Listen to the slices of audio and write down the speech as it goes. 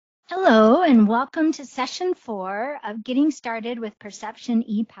Hello and welcome to session 4 of Getting Started with Perception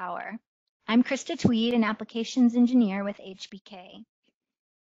ePower. I'm Krista Tweed, an applications engineer with HBK.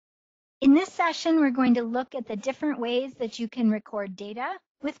 In this session, we're going to look at the different ways that you can record data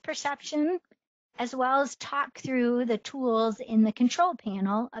with perception, as well as talk through the tools in the control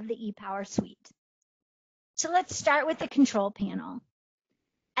panel of the ePower suite. So let's start with the control panel.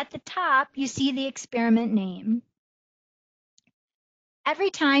 At the top, you see the experiment name.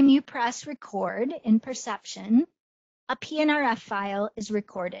 Every time you press record in perception, a PNRF file is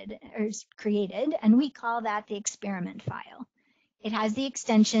recorded or is created, and we call that the experiment file. It has the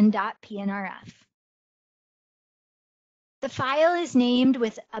extension .pnrf. The file is named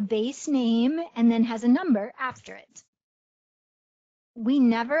with a base name and then has a number after it. We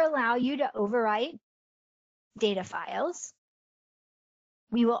never allow you to overwrite data files.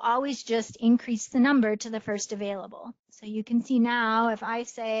 We will always just increase the number to the first available. So you can see now, if I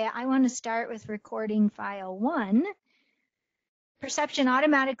say I want to start with recording file 1, Perception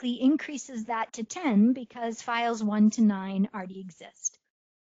automatically increases that to 10 because files 1 to 9 already exist.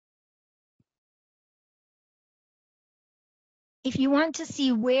 If you want to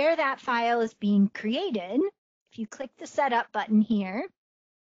see where that file is being created, if you click the Setup button here,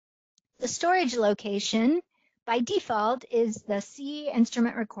 the storage location by default is the C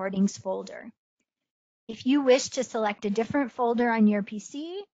Instrument Recordings folder. If you wish to select a different folder on your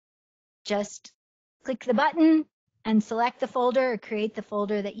PC, just click the button and select the folder or create the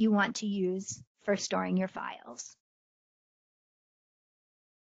folder that you want to use for storing your files.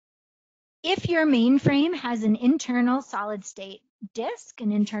 If your mainframe has an internal solid-state disk,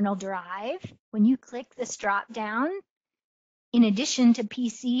 an internal drive, when you click this drop-down, in addition to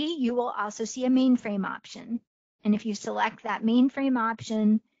PC, you will also see a mainframe option. And if you select that mainframe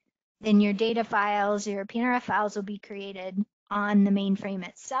option, then your data files, your PNRF files will be created on the mainframe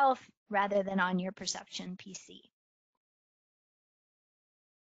itself rather than on your Perception PC.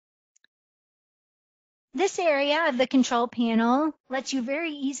 This area of the control panel lets you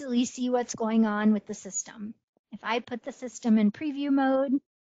very easily see what's going on with the system. If I put the system in preview mode,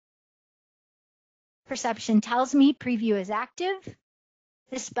 Perception tells me preview is active.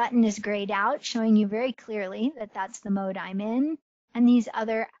 This button is grayed out, showing you very clearly that that's the mode I'm in, and these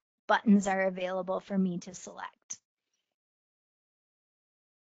other buttons are available for me to select.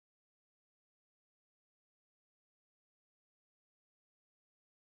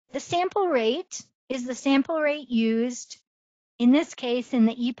 The sample rate is the sample rate used, in this case, in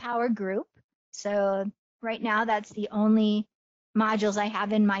the ePower group. So right now, that's the only modules I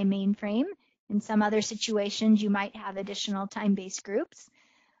have in my mainframe. In some other situations, you might have additional time-based groups,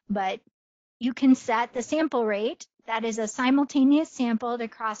 but you can set the sample rate. That is a simultaneous sample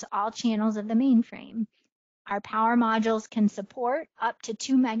across all channels of the mainframe. Our power modules can support up to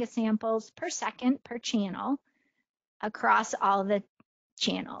 2 megasamples per second per channel across all the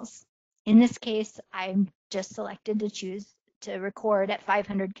channels. In this case, I'm just selected to choose to record at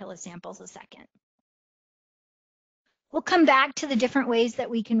 500 kilosamples a second. We'll come back to the different ways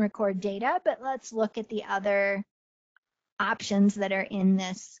that we can record data, but let's look at the other options that are in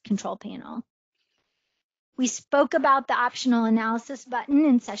this control panel. We spoke about the optional analysis button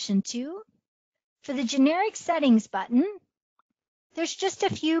in session 2. For the generic settings button, there's just a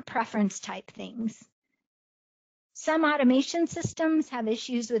few preference type things. Some automation systems have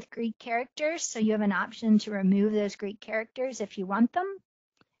issues with Greek characters, so you have an option to remove those Greek characters if you want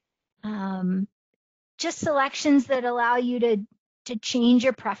them. Just selections that allow you to change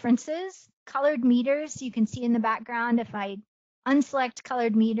your preferences. Colored meters, you can see in the background, if I unselect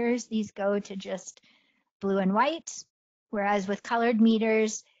colored meters, these go to just blue and white, whereas with colored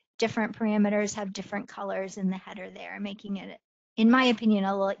meters, different parameters have different colors in the header there, making it, in my opinion,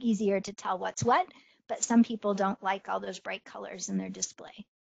 a little easier to tell what's what. But some people don't like all those bright colors in their display.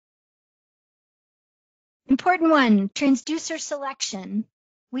 Important one, transducer selection.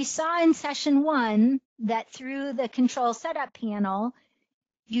 We saw in session 1 that through the control setup panel,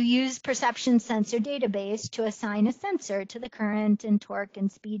 you use Perception Sensor Database to assign a sensor to the current and torque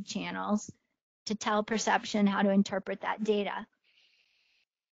and speed channels to tell Perception how to interpret that data.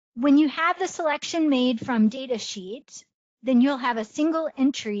 When you have the selection made from datasheet, then you'll have a single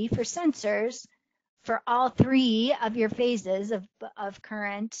entry for sensors for all 3 of your phases of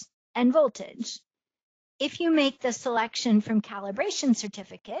current and voltage. If you make the selection from calibration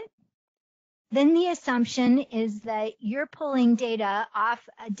certificate, then the assumption is that you're pulling data off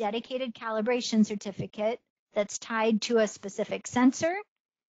a dedicated calibration certificate that's tied to a specific sensor.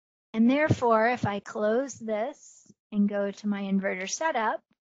 And therefore, if I close this and go to my inverter setup,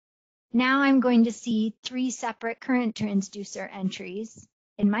 now I'm going to see 3 separate current transducer entries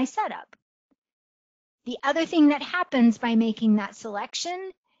in my setup. The other thing that happens by making that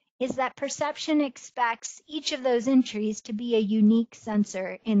selection is that perception expects each of those entries to be a unique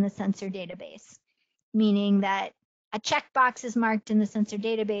sensor in the sensor database, meaning that a checkbox is marked in the sensor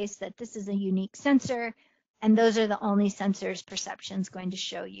database that this is a unique sensor, and those are the only sensors perception's going to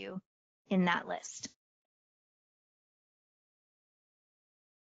show you in that list.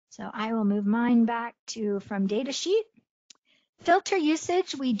 So I will move mine back to from datasheet. Filter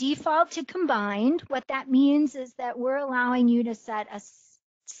usage, we default to combined. What that means is that we're allowing you to set a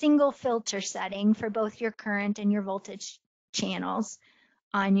single filter setting for both your current and your voltage channels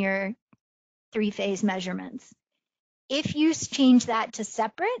on your three-phase measurements. If you change that to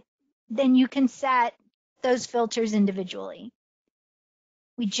separate, then you can set those filters individually.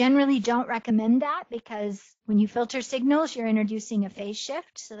 We generally don't recommend that because when you filter signals, you're introducing a phase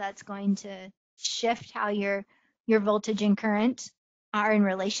shift. So that's going to shift how your voltage and current are in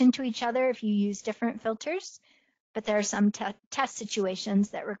relation to each other if you use different filters. But there are some test situations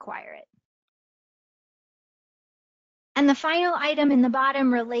that require it. And the final item in the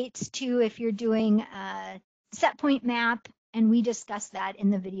bottom relates to if you're doing a set point map, and we discussed that in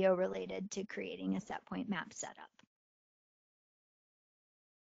the video related to creating a set point map setup.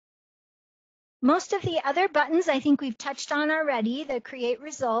 Most of the other buttons I think we've touched on already. The create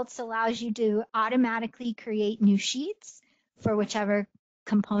results allows you to automatically create new sheets for whichever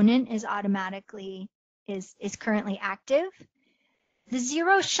component is currently active. The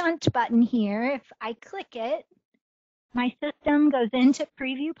zero shunt button here, if I click it, my system goes into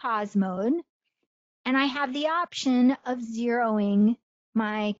preview pause mode, and I have the option of zeroing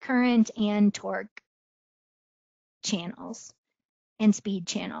my current and torque channels and speed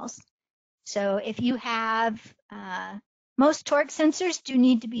channels. So if you have, most torque sensors do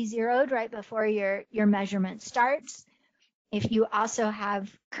need to be zeroed right before your measurement starts. If you also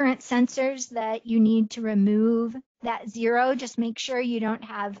have current sensors that you need to remove that zero, just make sure you don't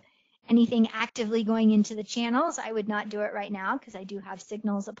have anything actively going into the channels. I would not do it right now because I do have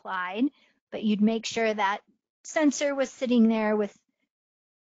signals applied, but you'd make sure that sensor was sitting there with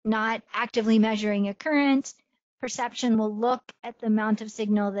not actively measuring a current. Perception will look at the amount of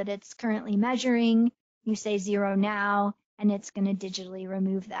signal that it's currently measuring. You say zero now, and it's going to digitally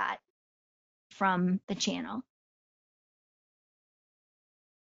remove that from the channel.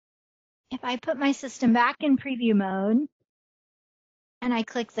 If I put my system back in preview mode and I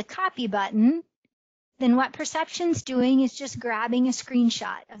click the copy button, then what Perception's doing is just grabbing a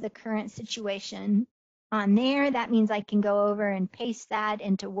screenshot of the current situation on there. That means I can go over and paste that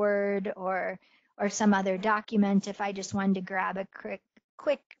into Word or some other document if I just wanted to grab a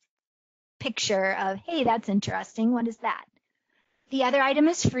quick picture of, hey, that's interesting. What is that? The other item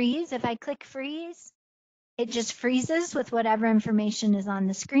is freeze. If I click freeze, it just freezes with whatever information is on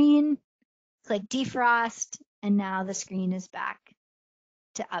the screen. Click defrost, and now the screen is back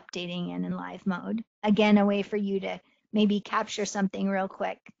to updating and in live mode. Again, a way for you to maybe capture something real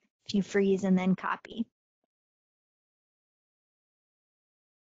quick if you freeze and then copy.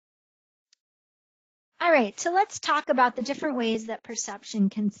 All right, so let's talk about the different ways that Perception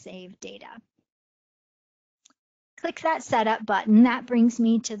can save data. Click that setup button. That brings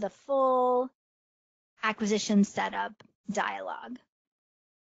me to the full acquisition setup dialog.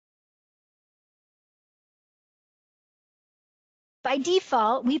 By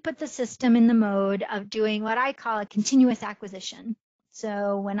default, we put the system in the mode of doing what I call a continuous acquisition.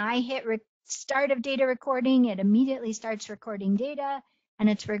 So when I hit start of data recording, it immediately starts recording data, and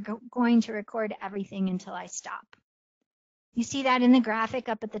it's going to record everything until I stop. You see that in the graphic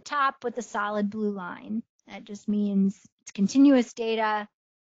up at the top with the solid blue line. That just means it's continuous data.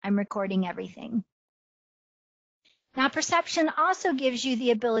 I'm recording everything. Now, Perception also gives you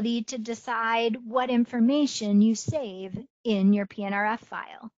the ability to decide what information you save in your PNRF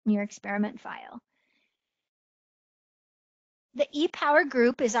file, in your experiment file. The ePower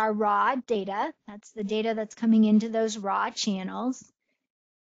group is our raw data. That's the data that's coming into those raw channels.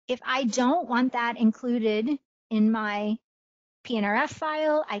 If I don't want that included in my PNRF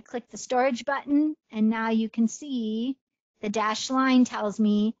file, I click the storage button, and now you can see the dashed line tells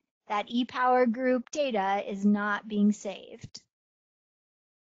me that ePower group data is not being saved.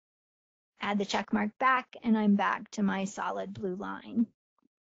 Add the check mark back, and I'm back to my solid blue line.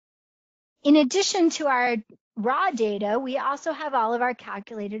 In addition to our raw data, we also have all of our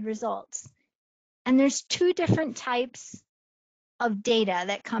calculated results. And there's two different types of data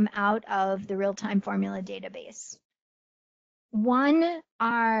that come out of the real-time formula database. One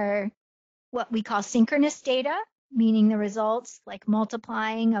are what we call synchronous data, meaning the results like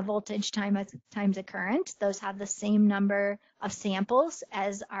multiplying a voltage times a current. Those have the same number of samples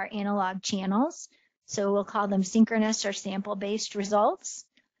as our analog channels. So we'll call them synchronous or sample-based results.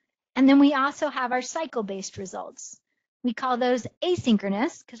 And then we also have our cycle-based results. We call those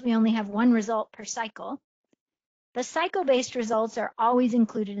asynchronous because we only have one result per cycle. The cycle-based results are always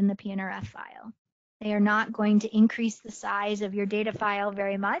included in the PNRF file. They are not going to increase the size of your data file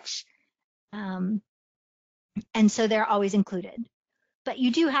very much. And so they're always included. But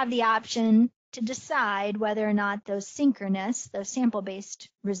you do have the option to decide whether or not those synchronous, those sample-based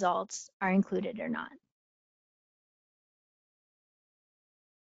results are included or not.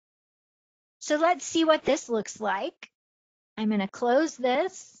 So let's see what this looks like. I'm going to close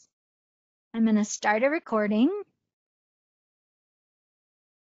this. I'm going to start a recording.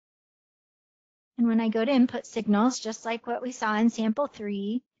 And when I go to input signals, just like what we saw in sample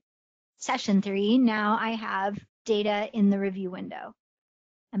 3, session 3, now I have data in the review window.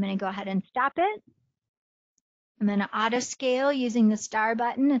 I'm going to go ahead and stop it. I'm going to auto scale using the star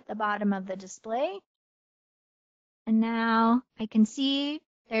button at the bottom of the display. And now I can see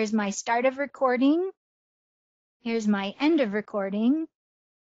there's my start of recording. Here's my end of recording.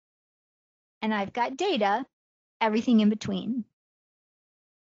 And I've got data, everything in between.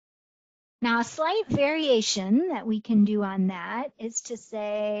 Now, a slight variation that we can do on that is to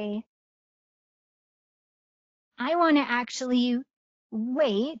say, I want to actually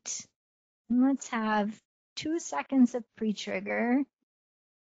wait. And let's have 2 seconds of pre-trigger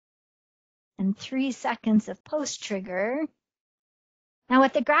and 3 seconds of post-trigger. Now,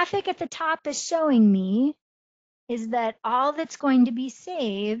 what the graphic at the top is showing me is that all that's going to be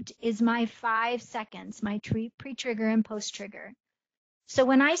saved is my 5 seconds, my pre-trigger and post-trigger. So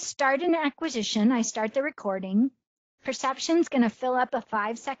when I start an acquisition, I start the recording, perception's going to fill up a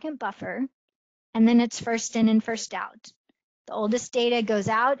 5-second buffer, and then it's first in and first out. The oldest data goes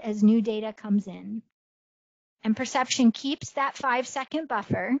out as new data comes in. And perception keeps that 5-second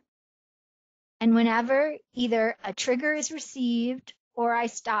buffer, and whenever either a trigger is received or I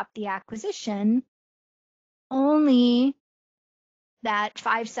stop the acquisition, only that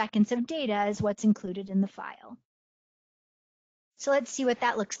 5 seconds of data is what's included in the file. So let's see what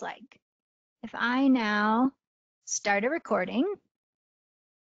that looks like. If I now start a recording,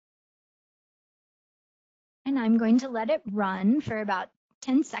 and I'm going to let it run for about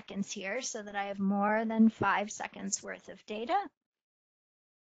 10 seconds here so that I have more than 5 seconds worth of data.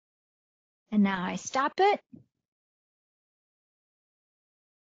 And now I stop it.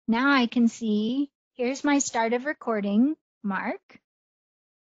 Now I can see, here's my start of recording mark.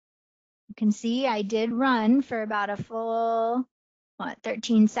 You can see I did run for about a full,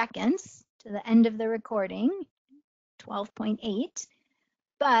 13 seconds to the end of the recording, 12.8.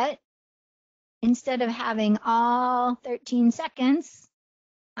 But instead of having all 13 seconds,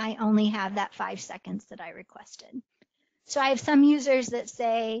 I only have that 5 seconds that I requested. So I have some users that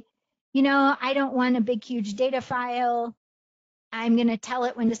say, you know, I don't want a big, huge data file. I'm going to tell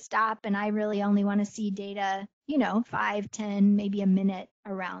it when to stop, and I really only want to see data, 5, 10, maybe a minute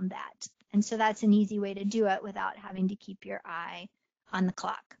around that. And so that's an easy way to do it without having to keep your eye on the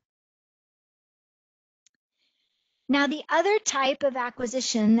clock. Now, the other type of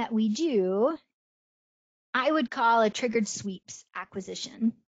acquisition that we do, I would call a triggered sweeps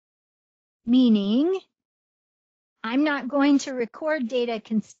acquisition, meaning I'm not going to record data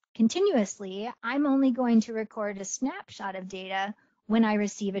continuously. I'm only going to record a snapshot of data when I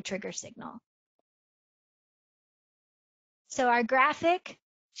receive a trigger signal. So our graphic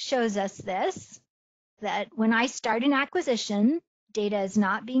shows us this, that when I start an acquisition, data is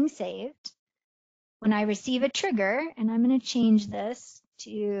not being saved. When I receive a trigger, and I'm going to change this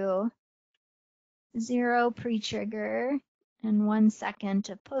to 0 pre-trigger and 1 second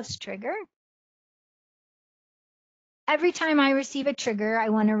of post-trigger. Every time I receive a trigger, I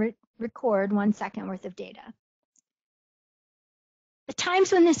want to record 1 second worth of data. The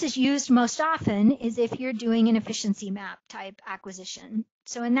times when this is used most often is if you're doing an efficiency map type acquisition.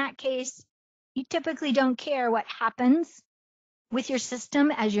 So in that case, you typically don't care what happens with your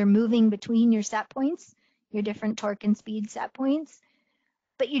system as you're moving between your set points, your different torque and speed set points.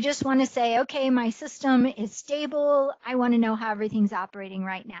 But you just want to say, okay, my system is stable. I want to know how everything's operating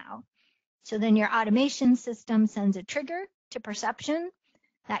right now. So then your automation system sends a trigger to perception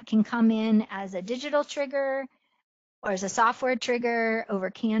that can come in as a digital trigger or as a software trigger over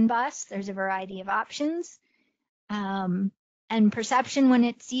CAN bus. There's a variety of options. And perception, when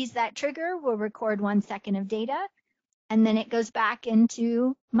it sees that trigger, will record 1 second of data. And then it goes back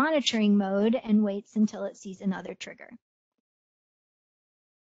into monitoring mode and waits until it sees another trigger.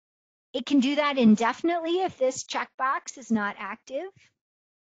 It can do that indefinitely if this checkbox is not active.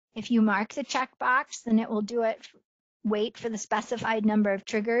 If you mark the checkbox, then it will do it, wait for the specified number of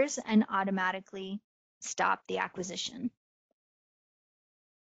triggers and automatically stop the acquisition.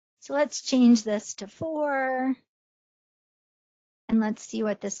 So let's change this to 4. And let's see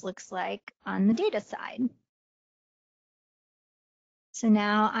what this looks like on the data side. So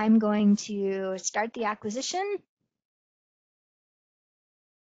now I'm going to start the acquisition.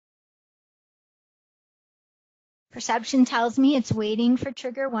 Perception tells me it's waiting for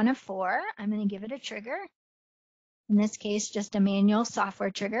trigger 1 of 4. I'm going to give it a trigger. In this case, just a manual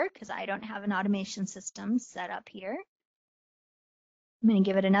software trigger because I don't have an automation system set up here. I'm going to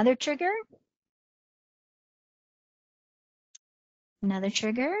give it another trigger. Another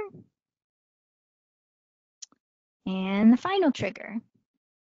trigger. And the final trigger.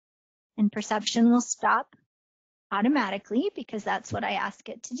 And perception will stop automatically because that's what I ask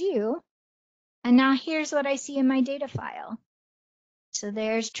it to do. And now here's what I see in my data file. So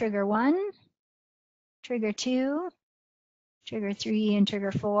there's trigger 1, trigger 2, trigger 3, and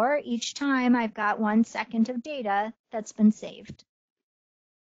trigger 4. Each time I've got 1 second of data that's been saved.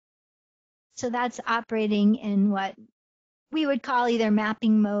 So that's operating in what we would call either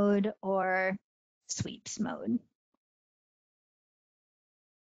mapping mode or sweeps mode.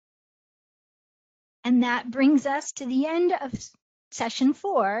 And that brings us to the end of session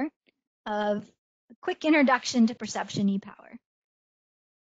 4 of a quick introduction to perception ePower.